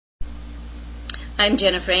I'm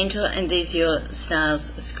Jennifer Angel, and these are your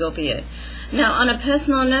stars, Scorpio. Now, on a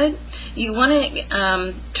personal note, you want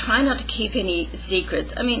to try not to keep any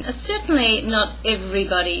secrets. I mean, certainly not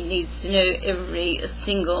everybody needs to know every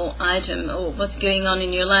single item or what's going on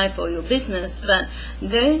in your life or your business, but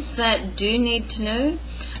those that do need to know,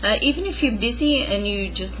 even if you're busy and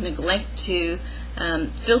you just neglect to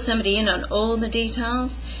fill somebody in on all the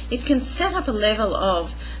details, it can set up a level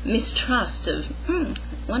of mistrust of,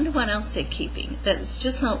 wonder what else they're keeping. That's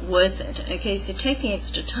just not worth it. Okay, so take the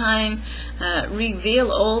extra time,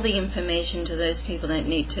 reveal all the information to those people that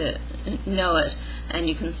need to know it, and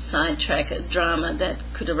you can sidetrack a drama that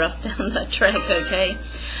could erupt down the track. Okay,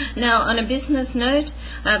 now on a business note,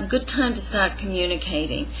 good time to start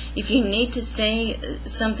communicating. If you need to say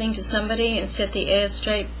something to somebody and set the air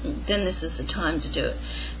straight, then this is the time to do it.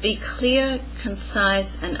 Be clear,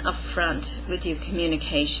 concise, and upfront with your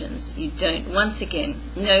communications. You don't, once again,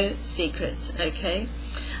 no secrets, okay?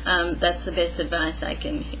 That's the best advice I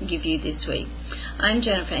can give you this week. I'm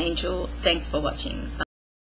Jennifer Angel. Thanks for watching.